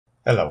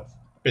Hello,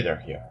 Peter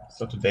here.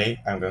 So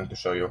today I'm going to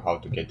show you how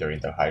to get your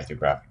Intel HD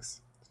graphics.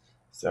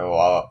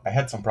 I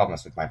had some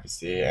problems with my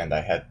PC and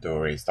I had to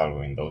reinstall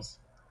Windows.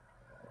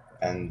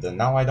 And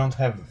now I don't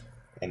have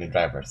any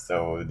drivers,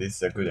 so this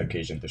is a good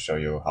occasion to show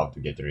you how to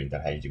get your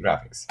Intel HD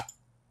graphics.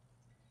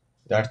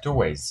 There are two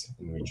ways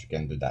in which you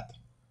can do that.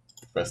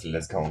 Firstly,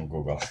 let's go on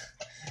Google.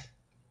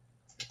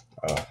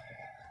 uh,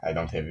 I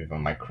don't have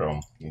even my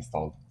Chrome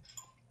installed.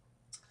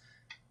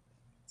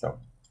 So,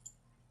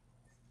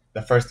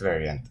 the first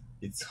variant.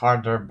 It's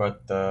harder,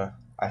 but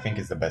I think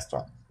it's the best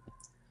one.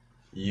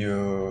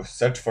 You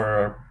search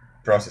for a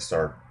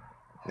processor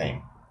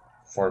name.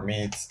 For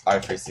me, it's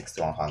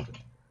i3-6100.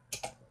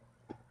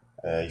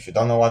 If you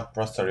don't know what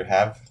processor you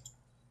have,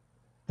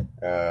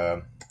 uh,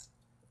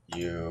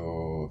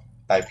 you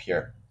type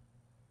here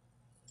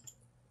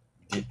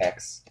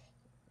DX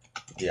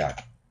DR.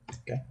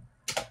 Okay,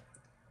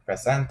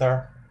 press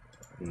enter.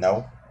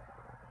 No,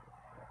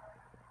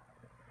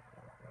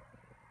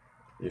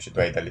 you should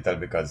wait a little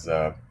because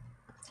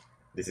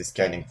this is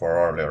scanning for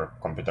all your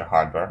computer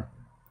hardware,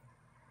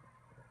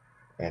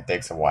 and it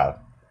takes a while.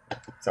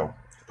 So,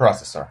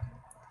 processor.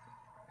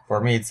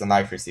 For me, it's an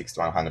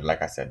i3-6100,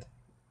 like I said.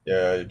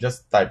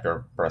 Just type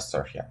your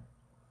processor here.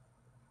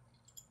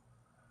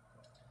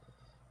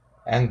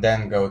 And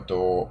then go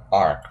to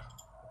ARC.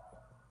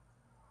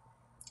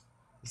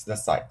 It's the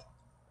site.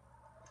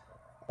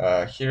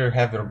 Here you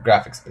have your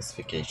graphics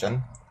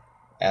specification,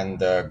 and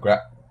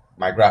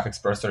my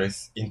graphics processor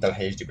is Intel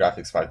HD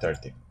Graphics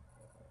 530.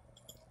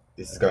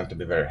 This is going to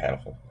be very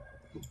helpful.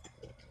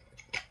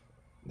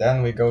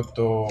 Then we go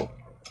to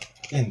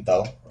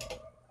Intel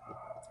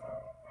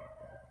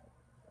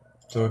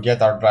to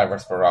get our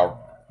drivers for our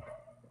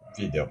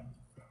video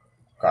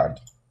card.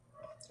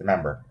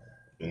 Remember,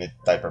 you need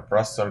to type a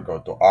processor, go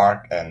to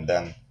ARC, and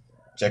then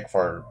check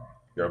for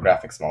your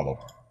graphics model.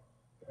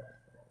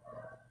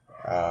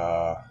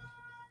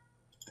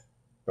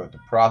 Go to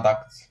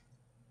products,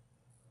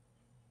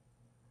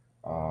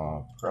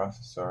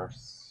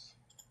 processors.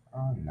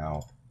 Oh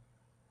no,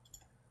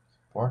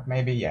 support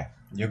maybe? Yeah,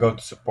 you go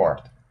to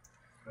support,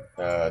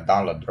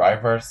 download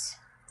drivers,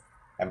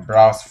 and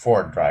browse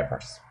for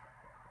drivers.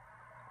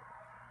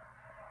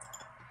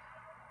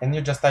 And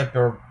you just type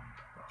your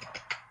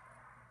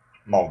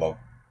model.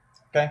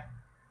 Okay,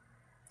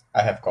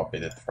 I have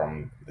copied it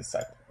from this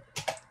site.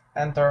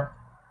 Enter.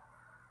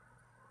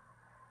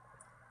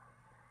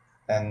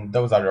 And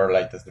those are your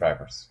latest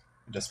drivers.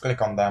 Just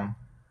click on them.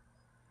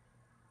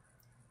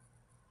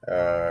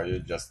 You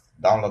just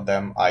download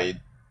them. I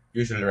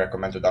usually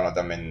recommend to download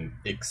them in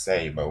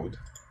XA mode.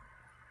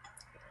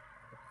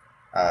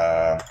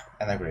 And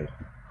agree.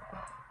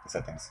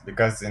 Settings.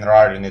 Because in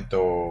RAR you need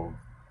to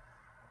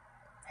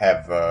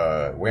have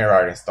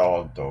WinRAR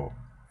installed to,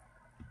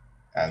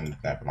 and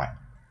never mind.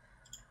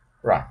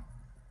 Run.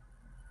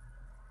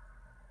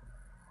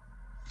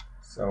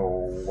 So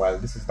while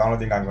this is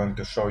downloading, I'm going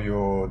to show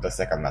you the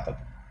second method.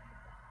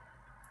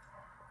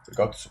 We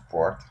go to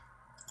support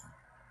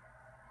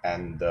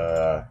and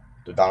to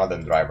download the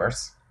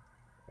drivers,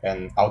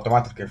 and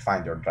automatically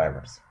find your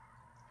drivers.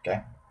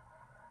 Okay.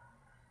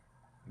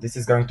 This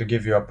is going to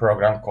give you a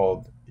program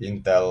called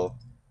Intel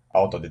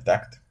Auto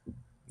Detect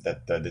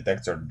that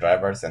detects your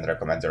drivers and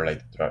recommends your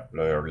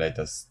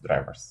latest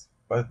drivers.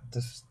 But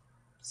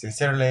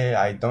sincerely,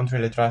 I don't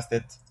really trust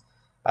it.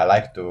 I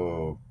like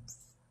to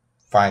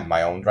find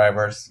my own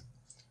drivers,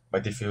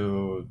 but if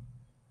you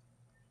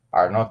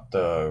are not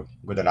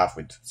good enough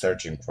with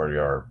searching for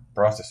your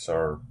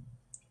processor,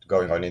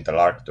 going on Intel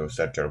Arc to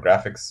search your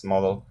graphics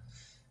model,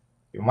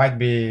 you might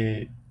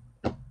be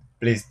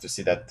pleased to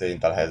see that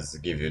Intel has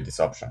give you this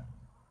option.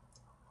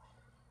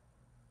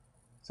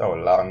 So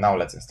now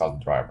let's install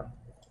the driver.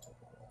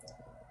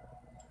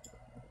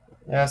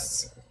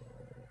 Yes.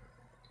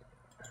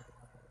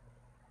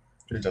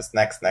 You just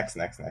next,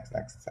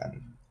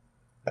 and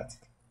that's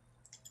it.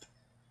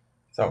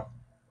 So,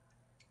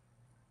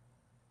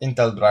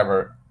 Intel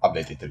driver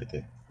update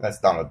utility. Let's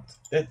download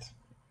it.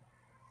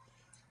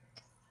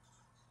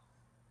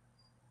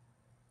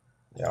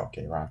 Yeah,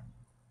 okay, run.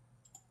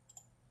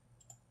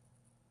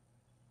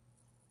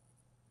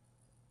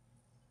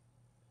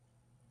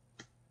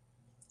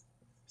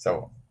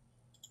 So,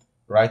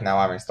 right now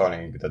I'm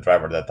installing the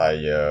driver that I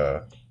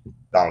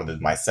downloaded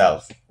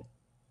myself,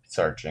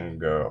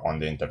 searching on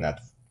the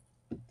internet.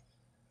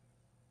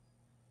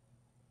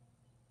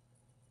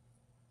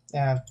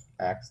 Yeah,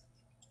 next.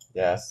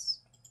 Yes,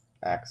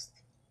 next.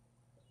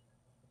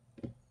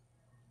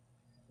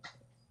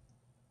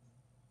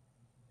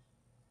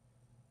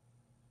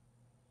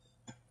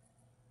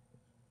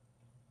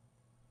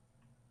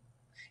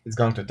 It's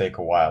going to take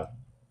a while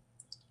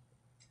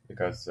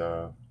because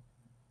the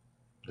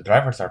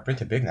drivers are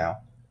pretty big now.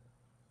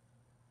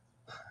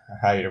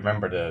 I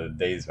remember the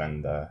days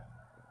when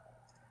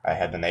I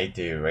had an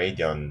 80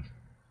 Radeon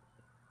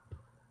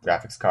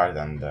graphics card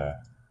and the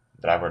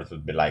drivers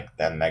would be like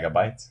 10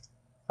 megabytes,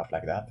 stuff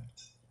like that.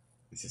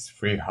 This is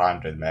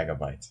 300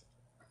 megabytes.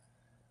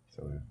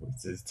 So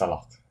it's a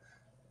lot.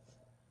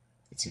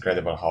 It's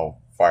incredible how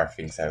far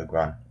things have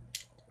gone.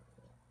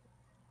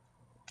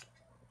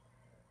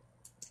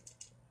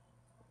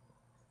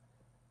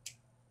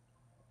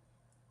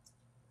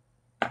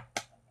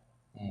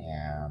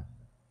 Yeah,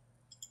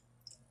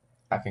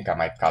 I think I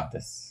might cut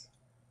this.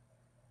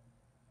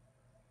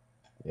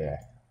 Yeah,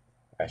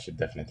 I should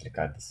definitely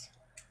cut this.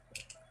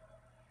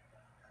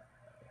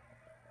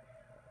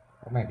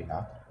 Or maybe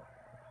not.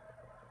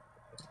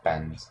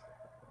 Depends.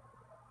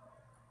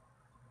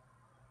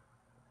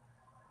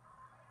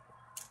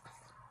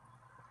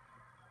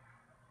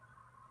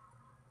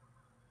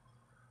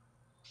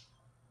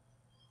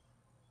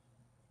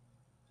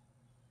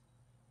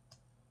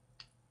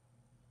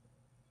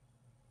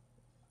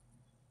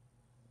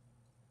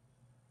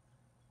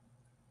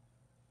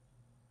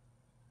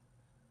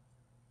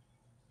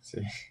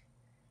 See,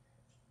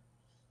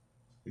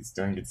 it's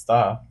doing its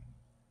stuff.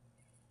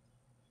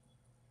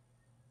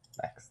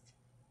 Next.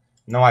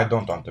 No, I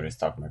don't want to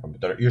restart my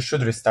computer. You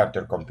should restart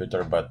your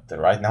computer, but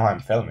right now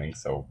I'm filming,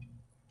 so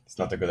it's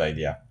not a good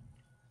idea.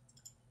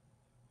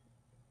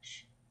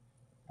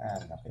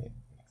 And okay.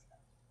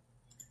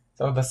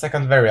 So the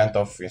second variant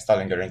of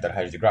installing your Intel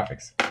HD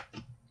graphics.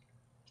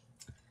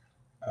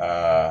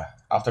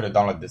 After you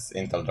download this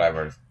Intel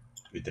driver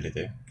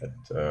utility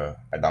that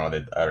I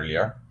downloaded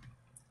earlier,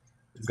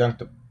 it's going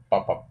to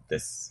pop up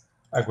this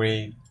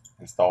agree,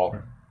 install,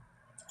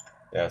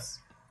 yes.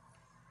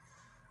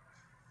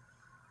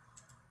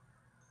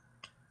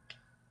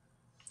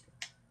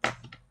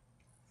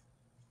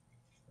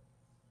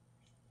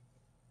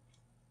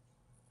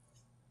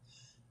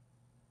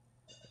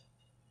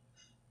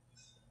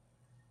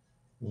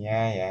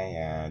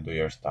 Yeah, do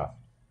your stuff.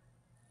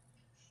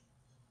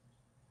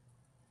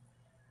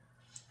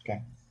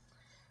 Okay,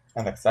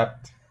 and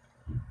accept.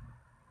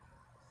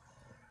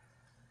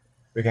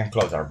 We can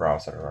close our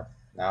browser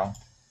now.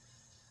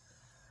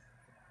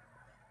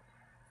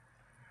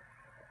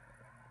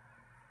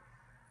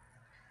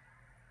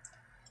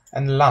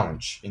 And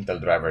launch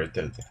Intel driver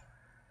utility.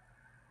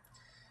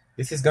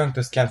 This is going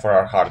to scan for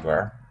our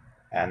hardware,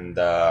 and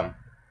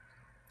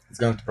it's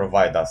going to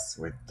provide us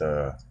with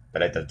the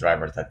latest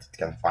drivers that it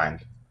can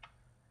find.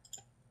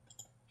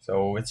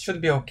 So it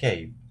should be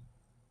okay.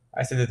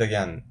 I said it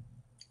again.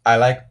 I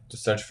like to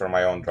search for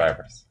my own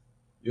drivers.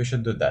 You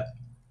should do that.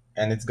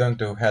 And it's going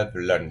to help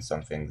you learn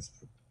some things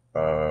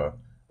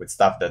with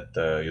stuff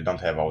that you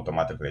don't have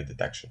automatically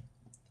detection.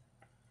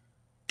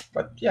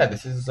 But yeah,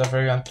 this is a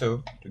variant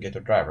 2 to get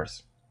your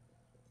drivers.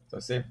 So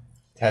see, it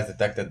has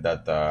detected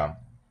that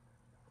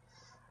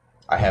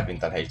I have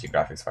Intel HD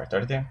Graphics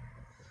 530.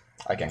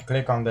 I can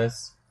click on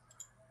this,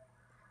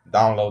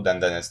 download,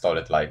 and then install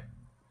it like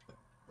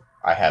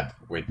I had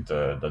with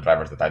the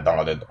drivers that I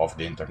downloaded off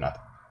the internet.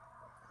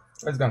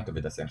 So it's going to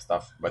be the same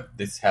stuff, but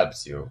this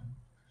helps you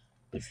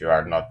if you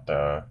are not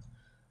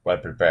well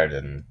prepared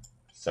in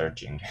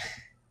searching.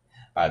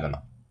 I don't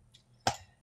know.